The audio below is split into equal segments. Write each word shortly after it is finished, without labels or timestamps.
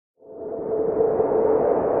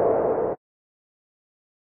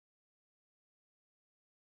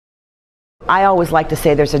I always like to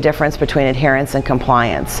say there's a difference between adherence and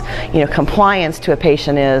compliance. You know, compliance to a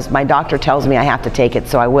patient is, my doctor tells me I have to take it,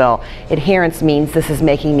 so I will. Adherence means this is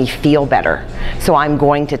making me feel better, so I'm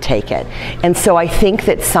going to take it. And so I think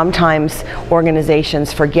that sometimes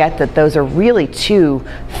organizations forget that those are really two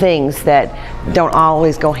things that don't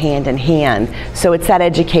always go hand in hand. So it's that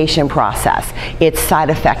education process. It's side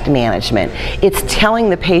effect management. It's telling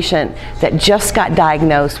the patient that just got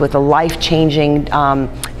diagnosed with a life-changing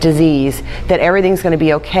disease that everything's going to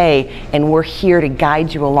be okay, and we're here to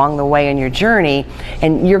guide you along the way in your journey,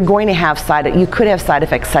 and you're going to have you could have side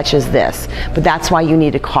effects such as this, but that's why you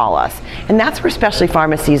need to call us. And that's where specialty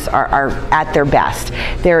pharmacies are at their best.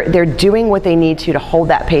 They're doing what they need to hold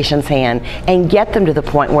that patient's hand and get them to the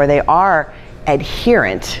point where they are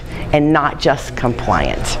adherent and not just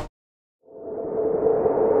compliant.